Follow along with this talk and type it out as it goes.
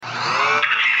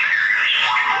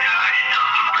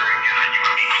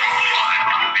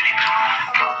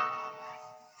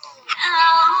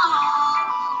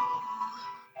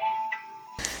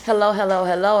Hello, hello,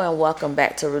 hello, and welcome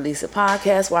back to Release It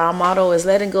Podcast, where our motto is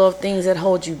letting go of things that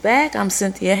hold you back. I'm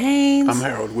Cynthia Haynes. I'm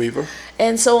Harold Weaver.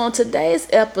 And so on today's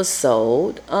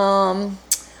episode,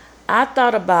 I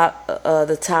thought about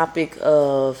the topic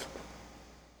of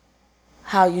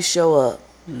how you show up.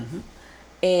 Mm-hmm.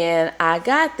 And I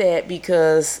got that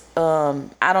because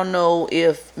I don't know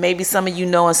if maybe some of you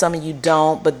know and some of you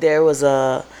don't, but there was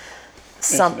an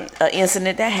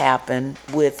incident that happened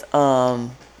with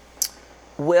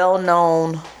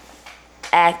well-known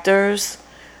actors,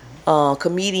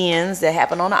 comedians that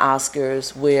happened on the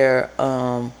Oscars, where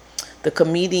the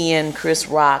comedian Chris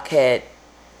Rock had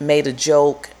made a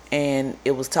joke, and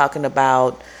it was talking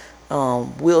about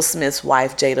Will Smith's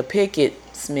wife, Jada Pinkett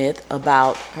Smith,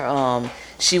 about her,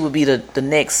 she would be the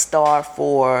next star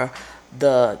for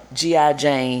the G.I.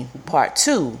 Jane Part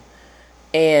 2.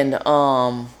 And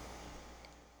I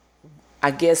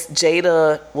guess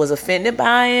Jada was offended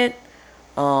by it.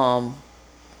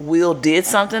 Will did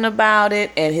something about it,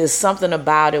 and his something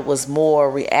about it was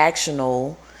more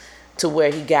reactional to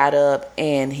where he got up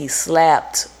and he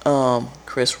slapped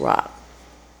Chris Rock.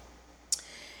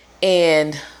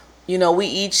 And, you know, we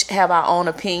each have our own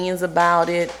opinions about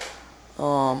it.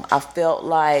 I felt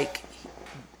like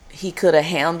he could have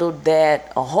handled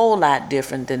that a whole lot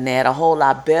different than that, a whole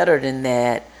lot better than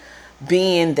that,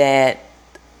 being that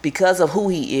because of who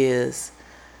he is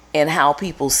and how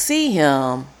people see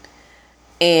him,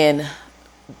 and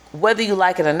whether you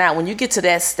like it or not, when you get to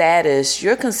that status,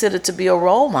 you're considered to be a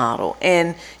role model,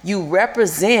 and you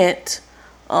represent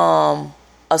a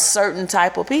certain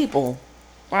type of people,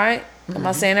 right? Mm-hmm. Am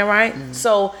I saying that right? Mm-hmm.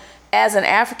 So as an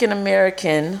African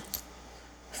American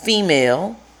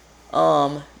female,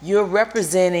 you're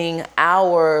representing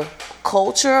our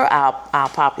culture, our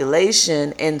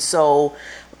population, and so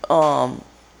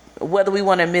whether we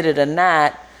want to admit it or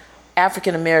not,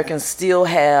 African Americans still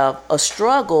have a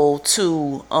struggle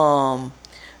to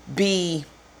be,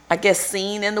 I guess,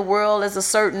 seen in the world as a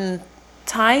certain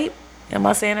type. Am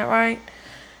I saying it right?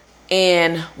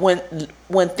 And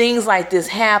when things like this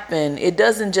happen, it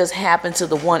doesn't just happen to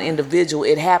the one individual,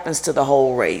 it happens to the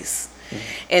whole race.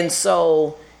 Mm-hmm. And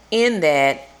so in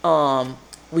that,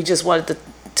 we just wanted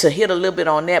to hit a little bit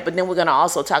on that, but then we're going to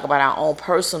also talk about our own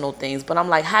personal things. But I'm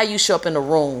like, how you show up in the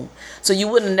room. So you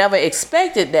wouldn't never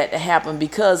expected that to happen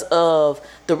because of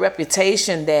the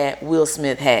reputation that Will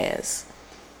Smith has.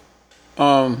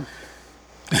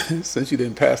 Since you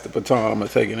didn't pass the baton, I'm going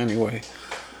to take it anyway.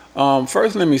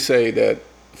 First, let me say that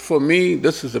for me,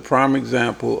 this is a prime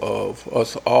example of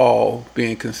us all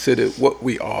being considered what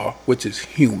we are, which is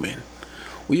human.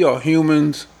 We are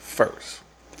humans first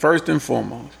and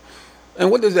foremost. And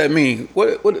what does that mean?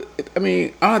 I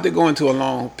don't have to go into a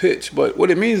long pitch, but what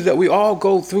it means is that we all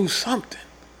go through something.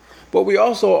 But we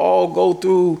also all go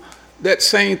through that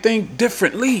same thing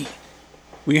differently.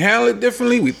 We handle it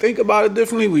differently, we think about it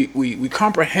differently, we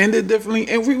comprehend it differently,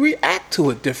 and we react to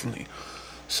it differently.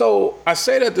 So I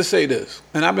say that to say this,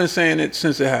 and I've been saying it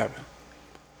since it happened.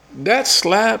 That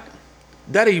slap,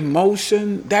 that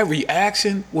emotion, that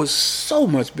reaction was so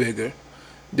much bigger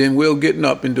than Will getting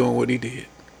up and doing what he did.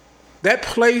 That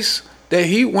place that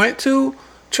he went to,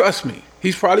 trust me,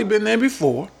 he's probably been there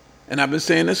before. And I've been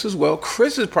saying this as well.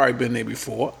 Chris has probably been there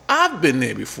before. I've been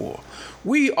there before.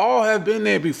 We all have been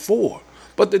there before.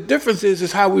 But the difference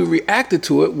is how we reacted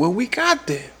to it when we got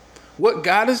there. What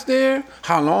got us there,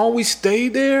 how long we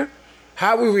stayed there,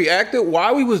 how we reacted,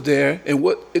 why we was there, and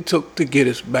what it took to get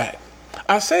us back.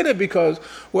 I say that because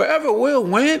wherever Will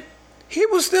went, he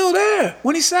was still there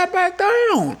when he sat back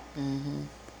down. Mm-hmm.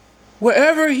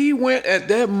 Wherever he went at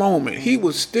that moment, he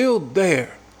was still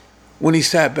there when he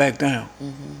sat back down.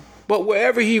 Mm-hmm. But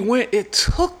wherever he went, it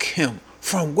took him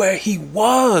from where he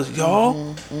was, y'all.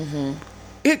 Mm-hmm. Mm-hmm.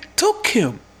 It took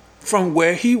him from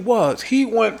where he was. He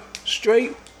went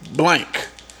straight blank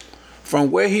from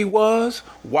where he was,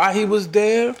 why he was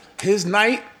there, his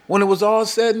night when it was all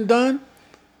said and done.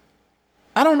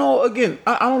 I don't know, again,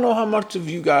 I don't know how much of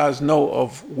you guys know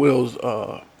of Will's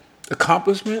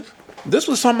accomplishments. This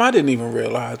was something I didn't even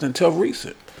realize until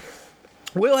recent.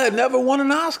 Will had never won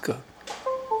an Oscar.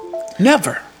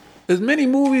 Never. As many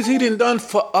movies he done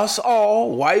for us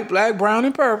all, white, black, brown,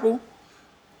 and purple.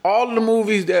 All of the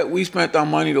movies that we spent our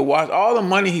money to watch, all the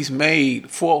money he's made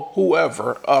for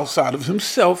whoever outside of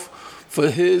himself,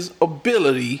 for his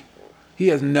ability, he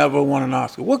has never won an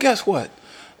Oscar. Well, guess what?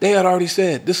 They had already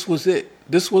said this was it.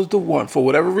 This was the one. For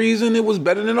whatever reason, it was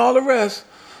better than all the rest.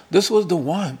 This was the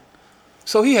one.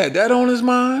 So he had that on his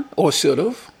mind, or should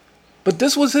have. But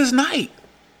this was his night.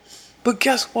 But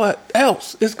guess what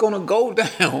else? It's going to go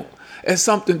down as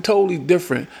something totally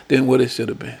different than what it should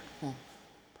have been.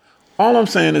 All I'm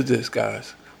saying is this,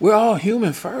 guys. We're all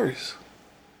human first.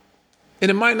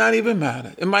 And it might not even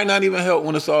matter. It might not even help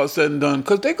when it's all said and done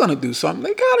because they're going to do something.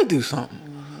 They got to do something.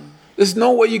 Mm-hmm. There's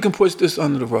no way you can push this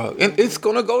under the rug. And it's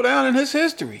going to go down in his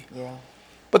history. Yeah.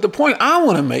 But the point I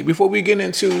want to make before we get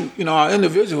into, our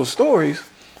individual stories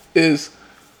is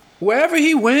wherever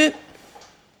he went,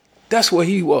 that's where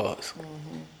he was.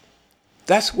 Mm-hmm.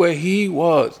 That's where he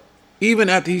was. Even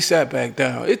after he sat back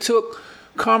down. It took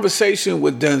conversation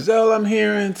with Denzel, I'm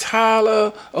hearing,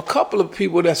 Tyler, a couple of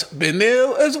people that's been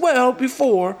there as well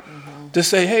before, to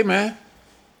say, hey, man,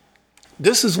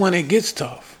 this is when it gets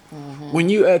tough. Mm-hmm. When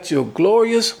you at your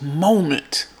glorious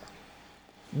moment.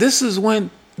 This is when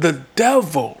the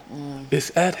devil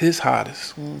is at his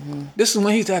hottest. Mm-hmm. This is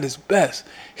when he's at his best.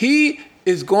 He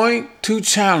is going to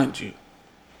challenge you.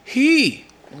 He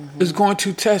is going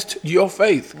to test your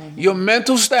faith, your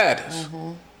mental status,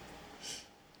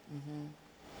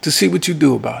 to see what you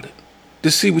do about it, to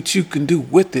see what you can do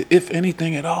with it, if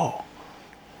anything at all.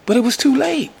 But it was too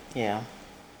late. Yeah.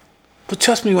 But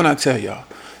trust me when I tell y'all,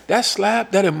 that slap,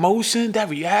 that emotion, that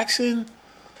reaction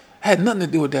had nothing to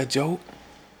do with that joke.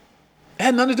 It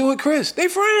had nothing to do with Chris. They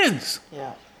friends.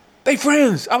 Yeah. They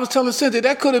friends. I was telling Cynthia,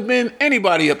 that could have been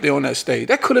anybody up there on that stage.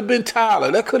 That could have been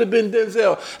Tyler. That could have been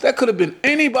Denzel. That could have been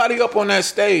anybody up on that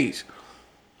stage.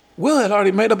 Will had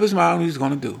already made up his mind what he was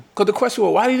going to do. Because the question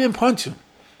was, why he didn't punch him?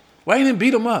 Why he didn't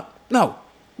beat him up? No.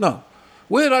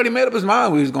 Will had already made up his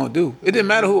mind what he was going to do. It didn't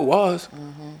matter who it was.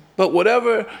 Mm-hmm. But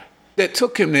whatever that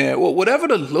took him there, whatever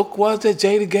the look was that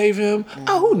Jada gave him,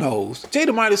 who knows?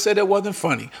 Jada might have said that wasn't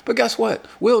funny. But guess what?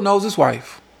 Will knows his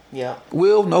wife. Yeah.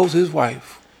 Will knows his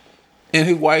wife. And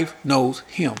his wife knows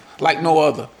him like no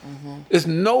other. Mm-hmm. There's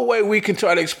no way we can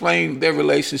try to explain their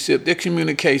relationship, their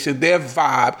communication, their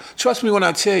vibe. Trust me when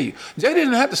I tell you, Jay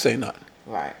didn't have to say nothing.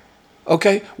 Right.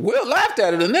 Okay? Will laughed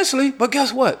at it initially, but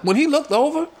guess what? When he looked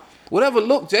over, whatever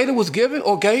look Jada was giving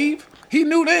or gave, he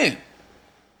knew then.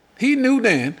 He knew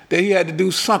then that he had to do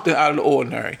something out of the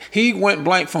ordinary. He went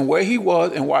blank from where he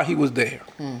was and why he was there.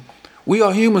 We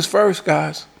are humans first,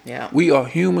 guys. Yeah. We are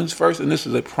humans first, and this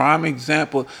is a prime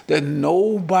example that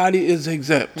nobody is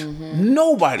exempt. Mm-hmm.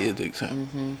 Nobody is exempt.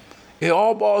 Mm-hmm. It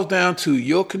all boils down to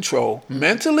your control,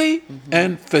 mentally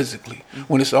and physically,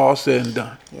 when it's all said and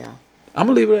done. Yeah. I'm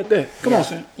gonna leave it at that. Come on,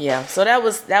 Sam. Yeah. So that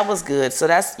was good. So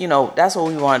that's that's what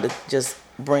we wanted to just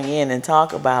bring in and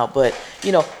talk about. But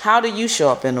how do you show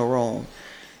up in the room?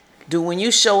 When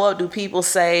you show up, do people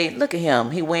say, look at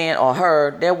him, he wearing, or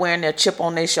her, they're wearing their chip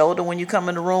on their shoulder when you come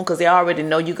in the room because they already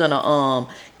know you're going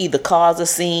to either cause a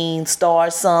scene,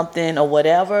 start something, or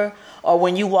whatever? Or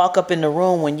when you walk up in the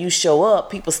room, when you show up,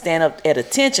 people stand up at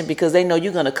attention because they know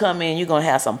you're going to come in, you're going to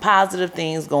have some positive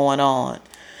things going on.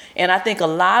 And I think a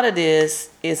lot of this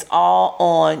is all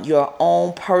on your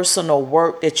own personal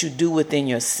work that you do within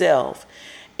yourself.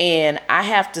 And I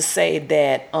have to say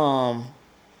that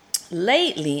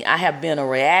lately, I have been a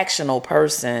reactional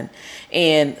person,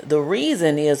 and the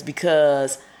reason is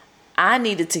because I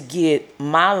needed to get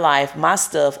my life, my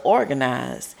stuff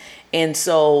organized. And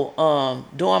so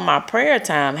during my prayer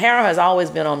time, Harold has always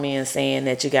been on me and saying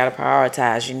that you got to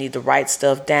prioritize. You need to write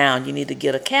stuff down. You need to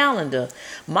get a calendar.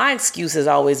 My excuse has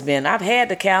always been, I've had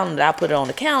the calendar. I put it on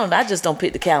the calendar. I just don't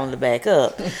pick the calendar back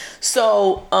up.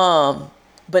 So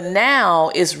but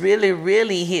now it's really,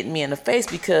 really hitting me in the face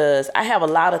because I have a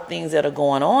lot of things that are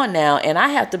going on now, and I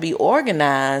have to be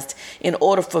organized in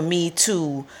order for me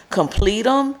to complete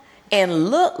them and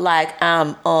look like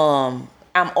I'm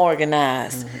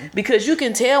organized. Mm-hmm. Because you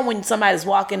can tell when somebody's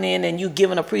walking in and you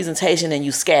giving a presentation and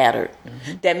you scattered.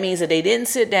 Mm-hmm. That means that they didn't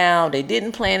sit down, they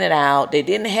didn't plan it out, they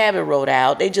didn't have it wrote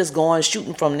out, they just going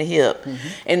shooting from the hip. Mm-hmm.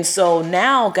 And so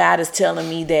now God is telling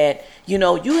me that you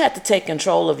have to take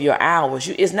control of your hours.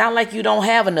 It's not like you don't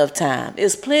have enough time.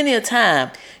 There's plenty of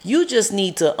time. You just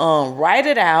need to write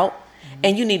it out,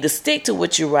 and you need to stick to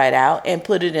what you write out and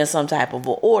put it in some type of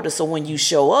order. So when you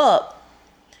show up,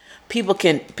 people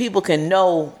can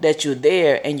know that you're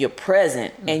there and you're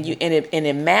present, and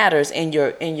it matters, and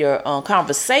your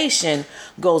conversation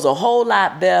goes a whole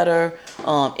lot better.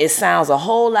 It sounds a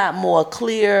whole lot more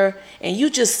clear, and you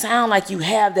just sound like you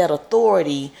have that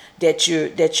authority that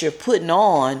you're putting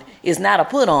on. Is not a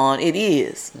put on, it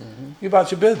is. Mm-hmm. You're about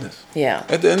your business. Yeah.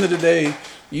 At the end of the day,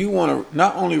 you want to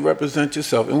not only represent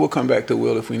yourself, and we'll come back to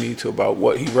Will if we need to about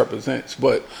what he represents,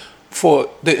 but for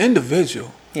the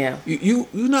individual. Yeah. You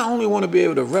not only want to be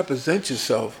able to represent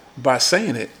yourself by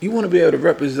saying it, you want to be able to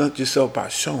represent yourself by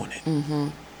showing it. Mm-hmm.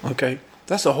 Okay?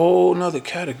 That's a whole nother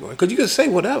category. Because you can say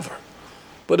whatever.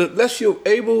 But unless you're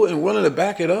able and willing to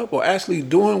back it up or actually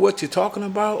doing what you're talking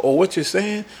about or what you're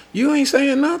saying, you ain't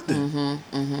saying nothing.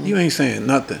 You ain't saying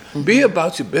nothing. Be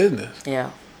about your business.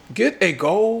 Yeah. Get a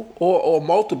goal or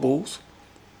multiples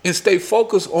and stay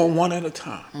focused on one at a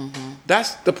time.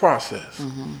 That's the process.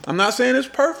 I'm not saying it's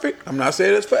perfect. I'm not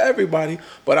saying it's for everybody.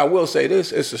 But I will say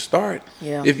this, it's a start.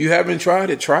 Yeah. If you haven't tried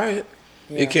it, try it.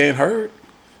 Yeah. It can't hurt.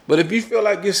 But if you feel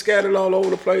like you're scattered all over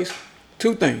the place,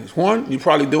 two things. One, you're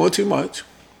probably doing too much.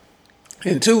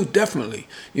 And two, definitely,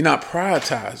 you're not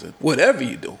prioritizing whatever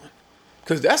you're doing.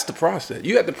 Because that's the process.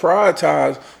 You have to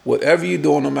prioritize whatever you're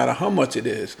doing, no matter how much it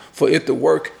is, for it to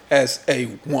work as a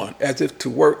one, as if to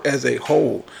work as a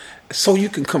whole. So you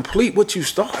can complete what you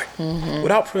start.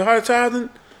 Without prioritizing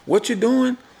what you're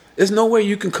doing, there's no way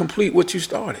you can complete what you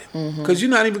started. Because you're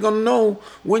not even going to know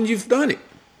when you've done it.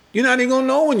 You're not even going to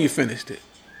know when you finished it.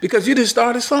 Because you just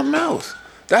started something else.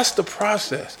 That's the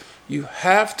process. You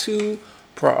have to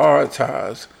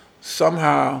prioritize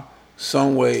somehow,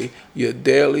 some way, your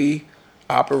daily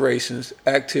operations,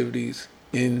 activities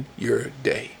in your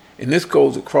day. And this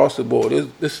goes across the board.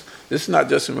 This is not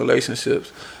just in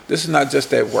relationships. This is not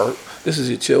just at work. This is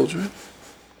your children.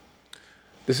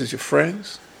 This is your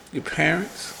friends, your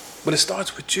parents. But it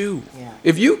starts with you. Yeah.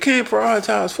 If you can't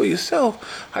prioritize for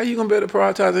yourself, how are you going to be able to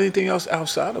prioritize anything else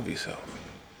outside of yourself?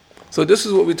 So this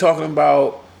is what we're talking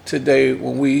about today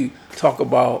when we talk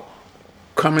about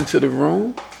coming to the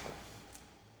room,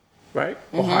 right?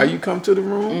 Or how you come to the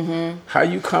room, how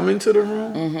you come into the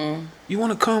room. You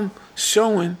want to come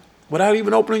showing without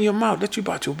even opening your mouth that you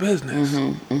about your business.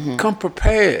 Come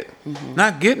prepared,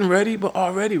 not getting ready, but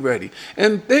already ready.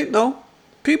 And they know,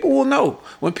 people will know.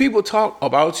 When people talk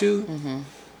about you,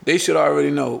 they should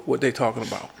already know what they're talking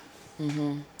about.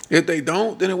 If they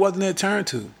don't, then it wasn't their turn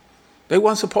to. They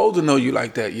weren't supposed to know you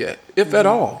like that yet, if at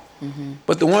all.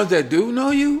 But the ones that do know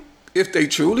you, if they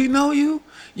truly know you,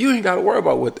 you ain't got to worry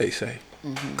about what they say.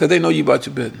 Because they know you about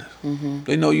your business.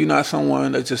 They know you're not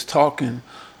someone that's just talking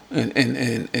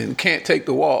and can't take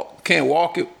the walk, can't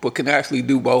walk it, but can actually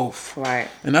do both. Right.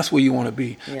 And that's where you want to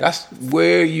be. Yeah. That's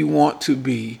where you want to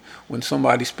be when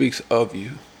somebody speaks of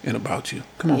you and about you.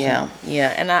 Come on. Yeah,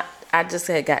 yeah. And I just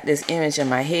had got this image in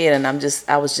my head, and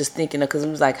I was just thinking, because it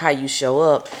was like how you show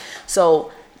up.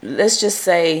 So let's just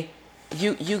say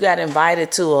you got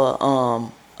invited to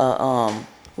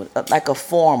like a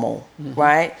formal,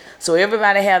 right? So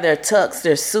everybody have their tux,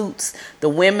 their suits. The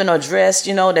women are dressed,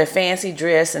 their fancy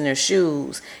dress and their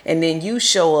shoes. And then you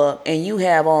show up and you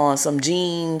have on some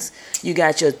jeans. You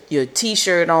got your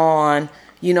t-shirt on,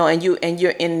 and you're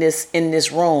in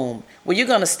this room. Well, you're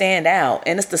gonna stand out,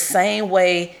 and it's the same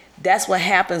way. That's what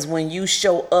happens when you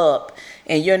show up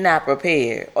and you're not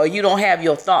prepared, or you don't have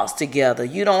your thoughts together.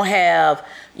 You don't have,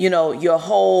 your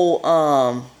whole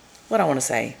what I want to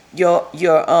say, your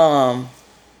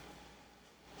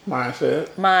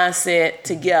mindset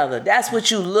together. That's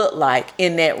what you look like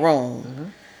in that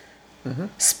room.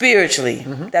 Spiritually,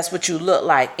 that's what you look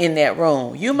like in that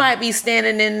room. You might be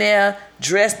standing in there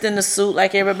dressed in the suit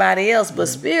like everybody else, but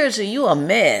spiritually you a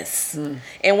mess.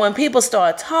 And when people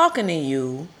start talking to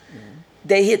you,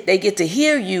 they get to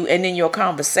hear you, and in your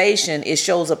conversation, it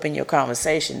shows up in your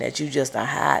conversation that you just a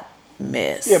hot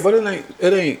mess. Yeah, but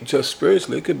it ain't just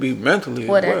spiritually. It could be mentally as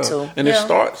well. That too. And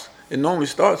it normally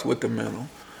starts with the mental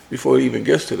before it even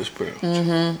gets to the spiritual,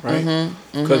 right?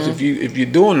 Because if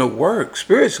you're doing the work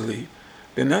spiritually,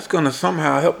 then that's going to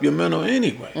somehow help your mental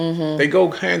anyway. They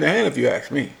go hand in hand, if you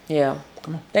ask me. Yeah,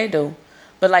 come on, they do.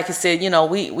 But like you said,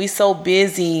 we so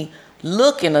busy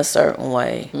looking a certain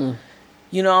way.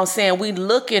 You know what I'm saying? We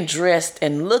looking dressed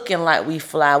and looking like we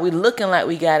fly. We looking like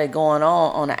we got it going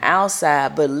on the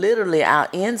outside, but literally our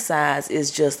insides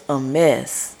is just a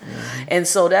mess. And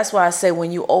so that's why I say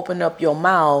when you open up your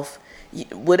mouth,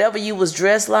 whatever you was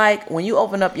dressed like, when you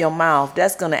open up your mouth,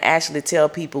 that's going to actually tell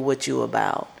people what you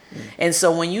about. And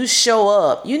so when you show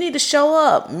up, you need to show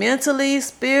up mentally,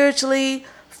 spiritually,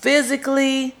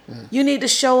 physically. You need to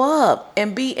show up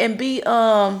and be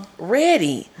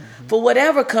ready for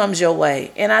whatever comes your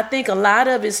way. And I think a lot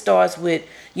of it starts with,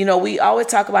 we always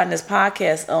talk about in this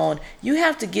podcast on, you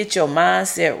have to get your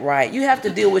mindset right. You have to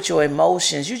deal with your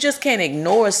emotions. You just can't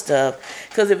ignore stuff,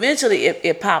 because eventually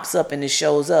it pops up and it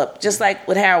shows up. Just like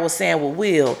what Harold was saying with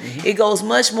Will, it goes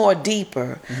much more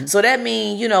deeper. So that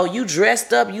means, you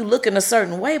dressed up, you looking a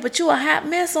certain way, but you a hot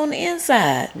mess on the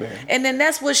inside. Yeah. And then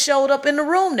that's what showed up in the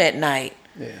room that night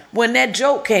when that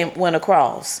joke went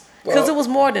across. Because it was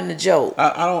more than a joke.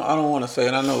 I don't want to say,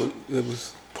 and I know it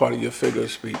was part of your figure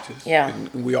of speeches. Yeah.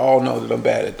 And we all know that I'm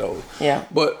bad at those. Yeah.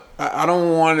 But I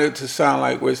don't want it to sound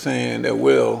like we're saying that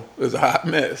Will is a hot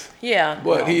mess. Yeah.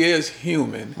 But he is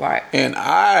human. Right. And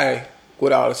I,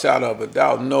 without a shadow of a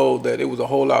doubt, know that it was a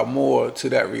whole lot more to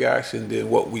that reaction than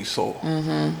what we saw.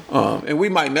 And we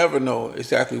might never know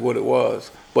exactly what it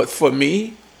was. But for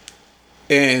me,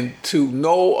 and to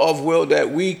know of Will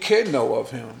that we can know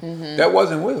of him, that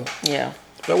wasn't Will. Yeah.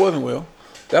 That wasn't Will.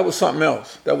 That was something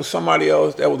else. That was somebody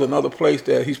else. That was another place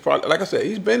that he's probably, like I said,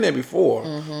 he's been there before,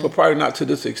 but probably not to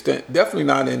this extent. Definitely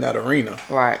not in that arena.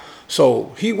 Right.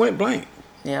 So he went blank.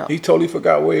 Yeah. He totally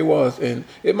forgot where he was, and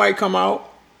it might come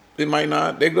out. It might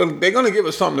not. They're gonna give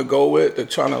us something to go with. They're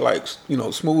trying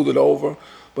to smooth it over.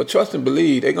 But trust and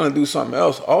believe, they're gonna do something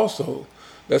else also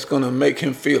that's gonna make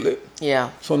him feel it.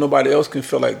 Yeah. So nobody else can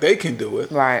feel like they can do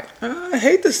it. Right. And I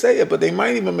hate to say it, but they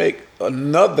might even make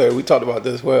another. We talked about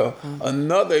this as well.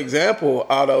 Another example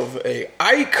out of a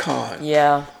icon.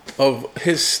 Yeah. Of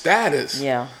his status.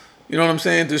 Yeah. You know what I'm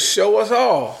saying? To show us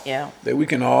all that we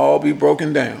can all be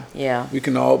broken down. Yeah. We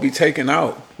can all be taken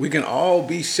out. We can all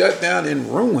be shut down and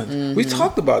ruined. We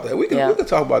talked about that. We could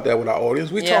talk about that with our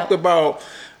audience. We talked about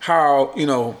how,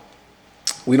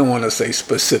 we don't want to say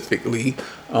specifically,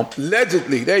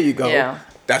 allegedly, there you go. Yeah.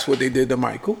 That's what they did to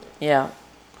Michael. Yeah.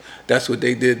 That's what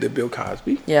they did to Bill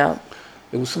Cosby. Yeah.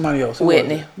 It was somebody else.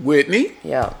 Whitney. Whitney.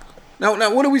 Yeah.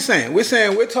 Now, what are we saying?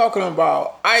 We're talking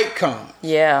about icons.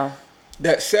 Yeah.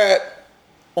 That sat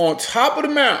on top of the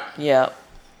mountain. Yeah.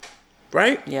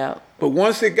 Right? Yeah. But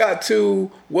once it got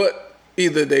to what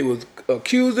either they was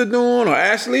accused of doing or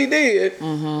actually did,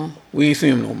 we ain't see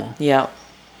him no more. Yeah.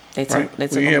 They took We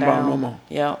ain't him hear down. about him no more.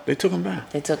 Yeah. They took him down.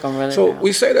 They took him really So down.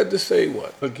 we say that to say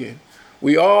what? Again,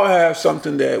 we all have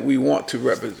something that we want to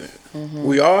represent.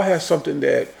 We all have something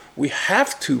that we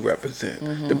have to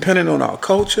represent, depending on our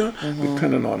culture,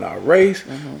 depending on our race,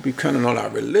 depending on our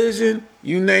religion,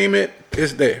 you name it,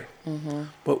 it's there.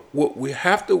 But what we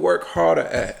have to work harder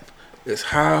at is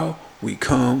how we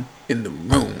come in the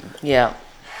room. Yeah.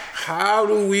 How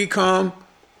do we come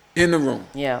in the room?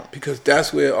 Yeah. Because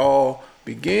that's where it all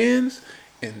begins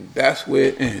and that's where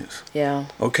it ends. Yeah.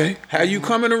 Okay? How you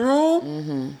come in the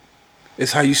room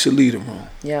is how you should lead a room.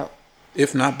 Yeah.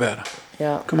 If not better.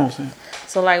 Yeah. Come on, Sam.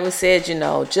 So like we said,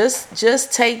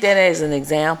 just take that as an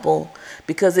example,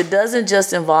 because it doesn't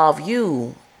just involve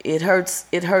you. It hurts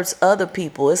other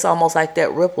people. It's almost like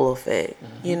that ripple effect.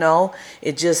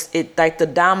 It like the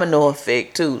domino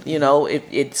effect too.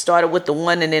 It started with the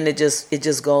one and then it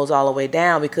just goes all the way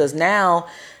down, because now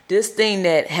this thing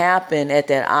that happened at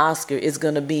that Oscar is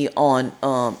going to be on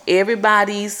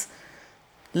everybody's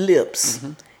lips.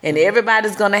 And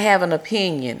everybody's going to have an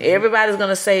opinion. Everybody's going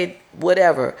to say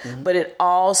whatever. But it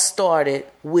all started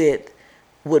with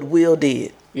what Will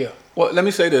did. Yeah. Well, let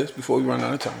me say this before we run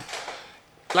out of time.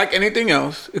 Like anything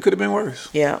else, it could have been worse.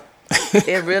 Yeah.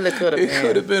 It really could have been. It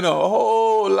could have been a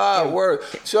whole lot worse.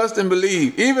 Trust and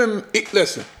believe.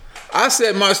 Listen, I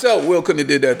said myself, Will couldn't have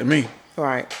did that to me.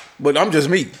 Right. But I'm just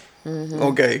me.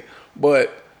 Okay.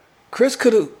 But Chris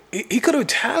could have, he could have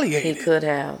retaliated. He could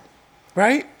have.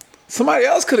 Right? Somebody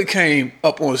else could have came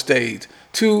up on stage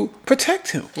to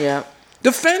protect him. Yeah.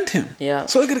 Defend him. Yeah.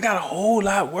 So it could have got a whole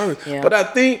lot worse. Yeah. But I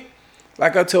think,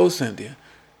 like I told Cynthia,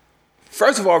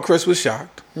 first of all, Chris was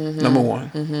shocked, number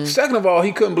one. Second of all,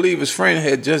 he couldn't believe his friend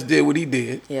had just did what he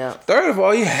did. Yeah. Third of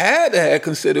all, he had to have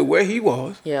considered where he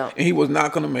was. Yeah. And he was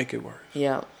not going to make it worse.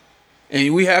 Yeah.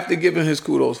 And we have to give him his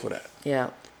kudos for that.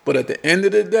 Yeah. But at the end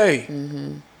of the day,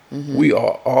 we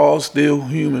are all still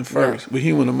human first. With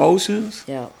human emotions.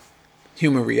 Yeah.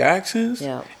 Human reactions,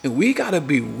 and we got to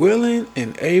be willing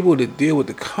and able to deal with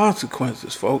the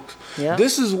consequences, folks. Yeah.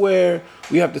 This is where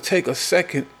we have to take a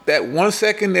second, that 1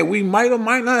 second that we might or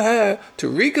might not have, to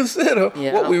reconsider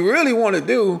what we really want to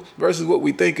do versus what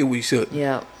we thinking we should.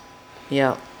 Yeah.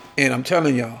 Yeah. And I'm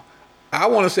telling y'all, I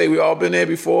want to say we all been there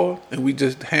before, and we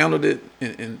just handled it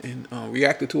and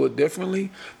reacted to it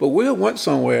differently. But Will went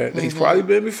somewhere that he's probably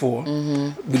been before.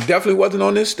 We definitely wasn't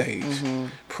on this stage.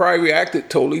 Probably reacted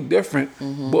totally different.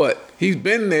 But he's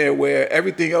been there where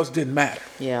everything else didn't matter.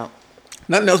 Yeah.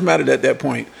 Nothing else mattered at that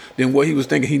point than what he was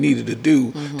thinking he needed to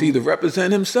do to either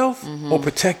represent himself or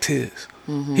protect his.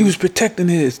 He was protecting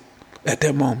his at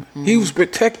that moment. He was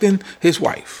protecting his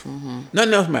wife.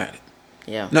 Nothing else mattered.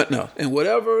 Yeah. Nothing else. And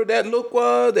whatever that look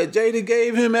was that Jada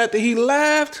gave him after he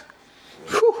laughed,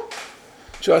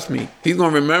 trust me, he's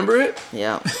going to remember it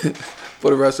Yeah.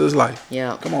 for the rest of his life.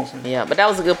 Yeah. Come on, son. Yeah. But that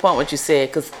was a good point what you said,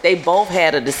 because they both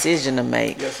had a decision to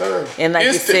make. Yes, sir. And like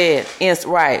Instant. you said,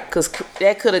 right, because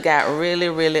that could have got really,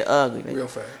 really ugly. Real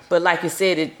fast. But like you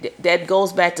said, that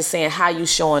goes back to saying how you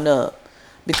showing up.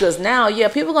 Because now,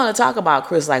 people are going to talk about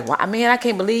Chris like, well, I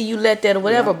can't believe you let that or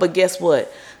whatever. Yeah. But guess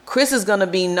what? Chris is gonna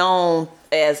be known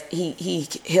as he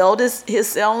held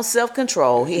his own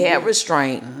self-control. He had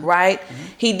restraint, right?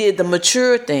 He did the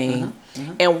mature thing.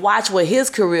 And watch where his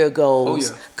career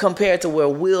goes compared to where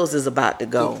Will's is about to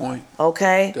go. Good point.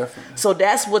 Okay? Definitely. So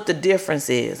that's what the difference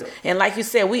is. And like you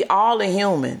said, we all are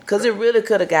human because it really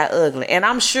could have got ugly. And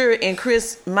I'm sure in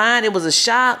Chris' mind it was a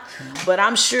shock, but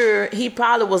I'm sure he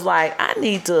probably was like, I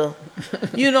need to,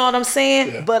 you know what I'm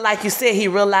saying? Yeah. But like you said, he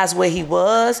realized where he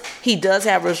was. He does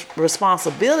have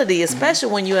responsibility,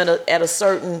 especially when you're at a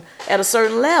certain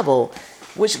level.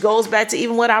 Which goes back to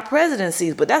even what our president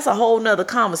sees. But that's a whole nother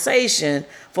conversation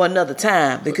for another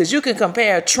time. Because you can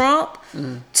compare Trump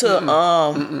to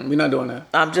we're not doing that.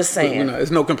 I'm just saying.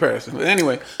 It's no comparison. But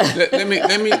anyway,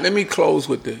 let me close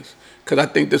with this. Because I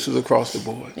think this is across the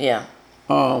board. Yeah.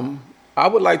 I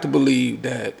would like to believe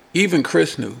that even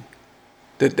Chris knew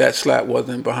that slap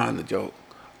wasn't behind the joke.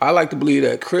 I like to believe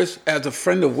that Chris, as a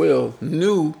friend of Will,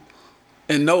 knew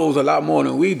and knows a lot more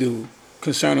than we do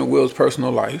concerning Will's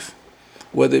personal life,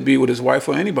 whether it be with his wife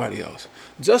or anybody else.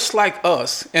 Just like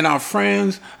us and our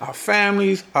friends, our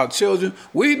families, our children,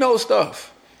 we know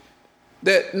stuff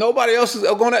that nobody else is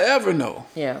going to ever know.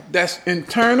 Yeah. That's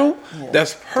internal,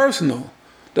 that's personal,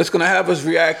 that's going to have us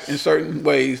react in certain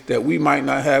ways that we might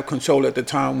not have control at the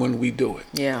time when we do it.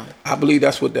 Yeah. I believe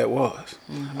that's what that was.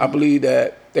 I believe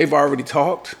that they've already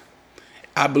talked.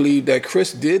 I believe that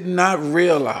Chris did not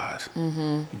realize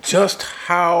just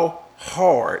how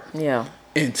hard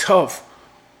and tough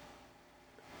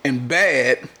and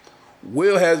bad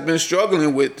Will has been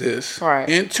struggling with this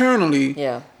internally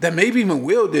that maybe even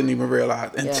Will didn't even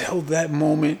realize until that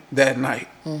moment that night.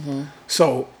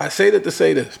 So I say that to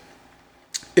say this.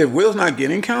 If Will's not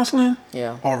getting counseling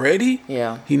already,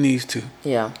 he needs to.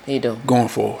 Yeah, he do. Going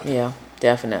forward. Yeah,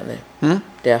 definitely.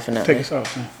 Definitely. Take us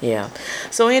out, man. Yeah.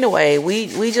 So anyway,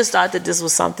 we just thought that this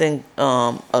was something,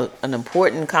 an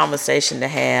important conversation to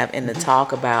have and to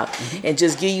talk about, and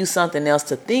just give you something else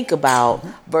to think about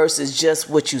versus just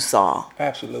what you saw.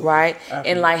 Absolutely. Right?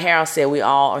 Absolutely. And like Harold said, we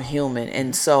all are human.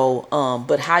 And so,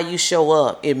 but how you show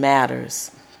up, it matters.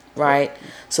 Right?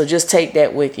 So just take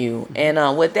that with you.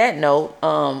 And with that note,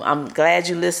 I'm glad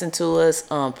you listened to us.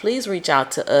 Please reach out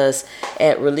to us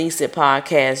at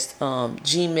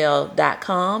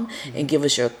releaseitpodcast@gmail.com and give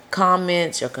us your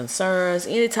comments, your concerns,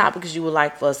 any topics you would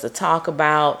like for us to talk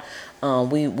about.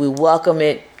 We welcome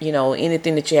it,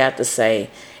 anything that you have to say.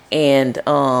 And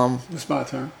it's my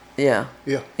turn. Yeah.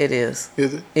 Yeah. It is.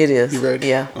 Is it? It is. You ready?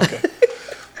 Yeah. Okay.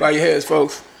 Bow your heads,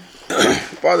 folks.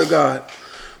 Father God,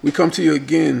 we come to you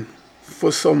again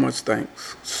for so much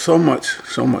thanks. So much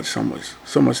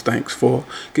thanks for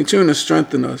continuing to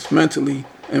strengthen us mentally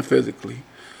and physically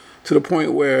to the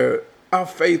point where our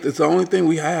faith is the only thing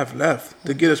we have left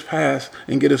to get us past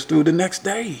and get us through the next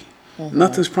day.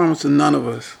 Nothing's promised to none of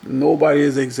us. Nobody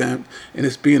is exempt, and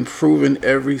it's being proven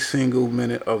every single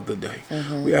minute of the day.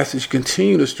 We ask that you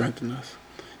continue to strengthen us.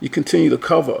 You continue to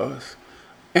cover us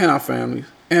and our families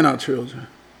and our children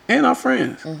and our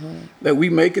friends, that we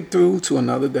make it through to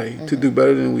another day to do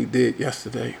better than we did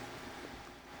yesterday.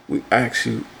 We ask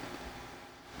you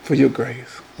for your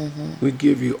grace. We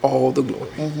give you all the glory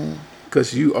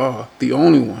because you are the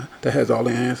only one that has all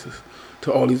the answers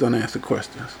to all these unanswered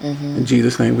questions. In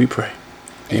Jesus' name we pray.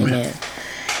 Amen.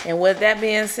 And with that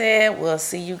being said, we'll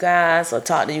see you guys or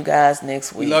talk to you guys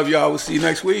next week. We love y'all. We'll see you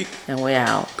next week. And we're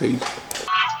out. Peace.